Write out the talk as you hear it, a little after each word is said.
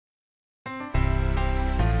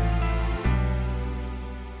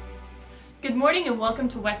Good morning and welcome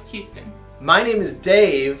to West Houston. My name is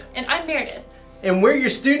Dave. And I'm Meredith. And we're your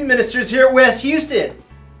student ministers here at West Houston.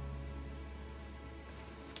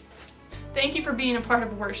 Thank you for being a part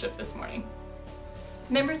of worship this morning.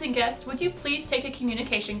 Members and guests, would you please take a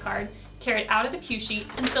communication card, tear it out of the pew sheet,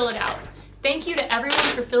 and fill it out. Thank you to everyone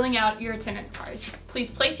for filling out your attendance cards. Please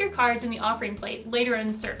place your cards in the offering plate later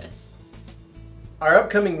in service. Our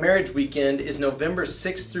upcoming marriage weekend is November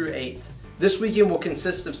 6th through 8th. This weekend will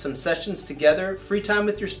consist of some sessions together, free time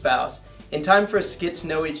with your spouse, and time for us to get to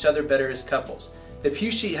know each other better as couples. The pew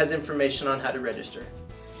sheet has information on how to register.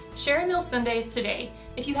 Share a Meal Sunday is today.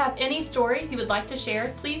 If you have any stories you would like to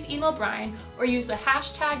share, please email Brian or use the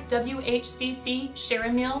hashtag WHCC Share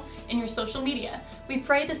a Meal in your social media. We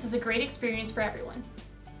pray this is a great experience for everyone.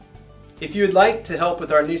 If you would like to help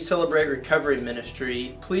with our new Celebrate Recovery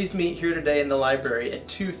ministry, please meet here today in the library at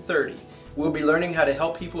 2:30. We'll be learning how to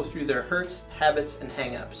help people through their hurts, habits, and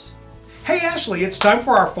hang-ups. Hey Ashley, it's time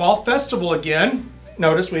for our fall festival again.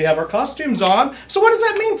 Notice we have our costumes on. So what does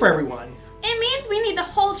that mean for everyone? It means we need the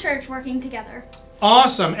whole church working together.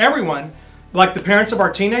 Awesome, everyone. Like the parents of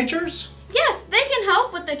our teenagers? Yes, they can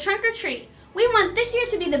help with the trunk or treat. We want this year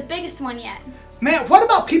to be the biggest one yet. Man, what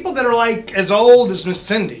about people that are like as old as Miss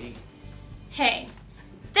Cindy? Hey,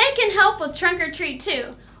 they can help with trunk or treat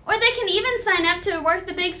too. Or they can even sign up to work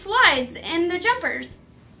the big slides and the jumpers.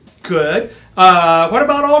 Good. What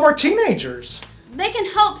about all of our teenagers? They can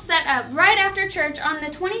help set up right after church on the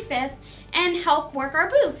 25th and help work our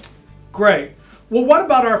booths. Great. Well, what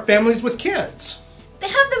about our families with kids? They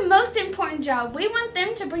have the most important job. We want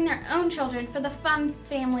them to bring their own children for the fun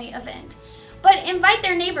family event. But invite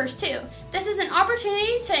their neighbors too. This is an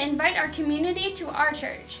opportunity to invite our community to our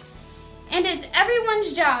church. And it's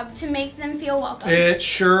everyone's job to make them feel welcome. It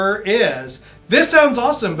sure is. This sounds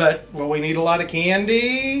awesome, but will we need a lot of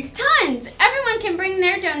candy? Tons! Everyone can bring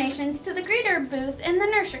their donations to the greeter booth in the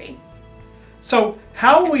nursery. So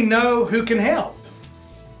how will we know who can help?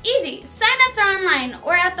 Easy. Sign-ups are online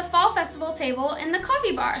or at the Fall Festival table in the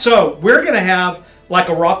coffee bar. So we're going to have like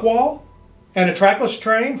a rock wall and a trackless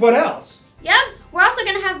train. What else? Yep. We're also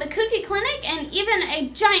going to have the cookie clinic and even a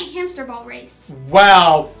giant hamster ball race.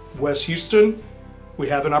 Wow. West Houston, we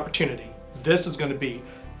have an opportunity. This is going to be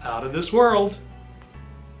out of this world.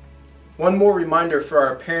 One more reminder for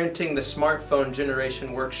our Parenting the Smartphone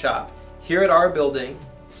Generation workshop here at our building,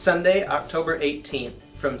 Sunday, October 18th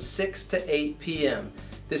from 6 to 8 p.m.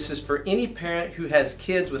 This is for any parent who has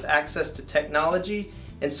kids with access to technology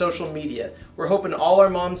and social media. We're hoping all our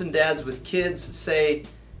moms and dads with kids, say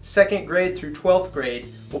 2nd grade through 12th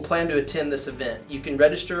grade, will plan to attend this event. You can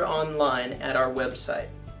register online at our website.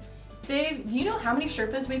 Dave, do you know how many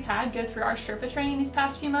Sherpas we've had go through our Sherpa training these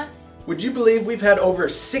past few months? Would you believe we've had over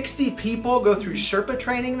 60 people go through Sherpa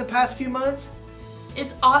training the past few months?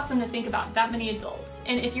 It's awesome to think about that many adults.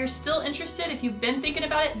 And if you're still interested, if you've been thinking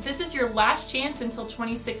about it, this is your last chance until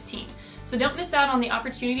 2016. So don't miss out on the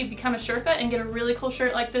opportunity to become a Sherpa and get a really cool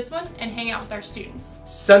shirt like this one and hang out with our students.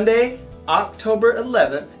 Sunday, October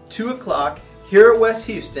 11th, 2 o'clock, here at West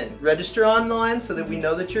Houston. Register online so that we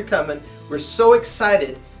know that you're coming. We're so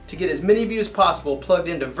excited to get as many of you as possible plugged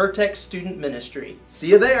into Vertex Student Ministry. See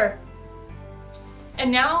you there!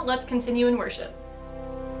 And now let's continue in worship.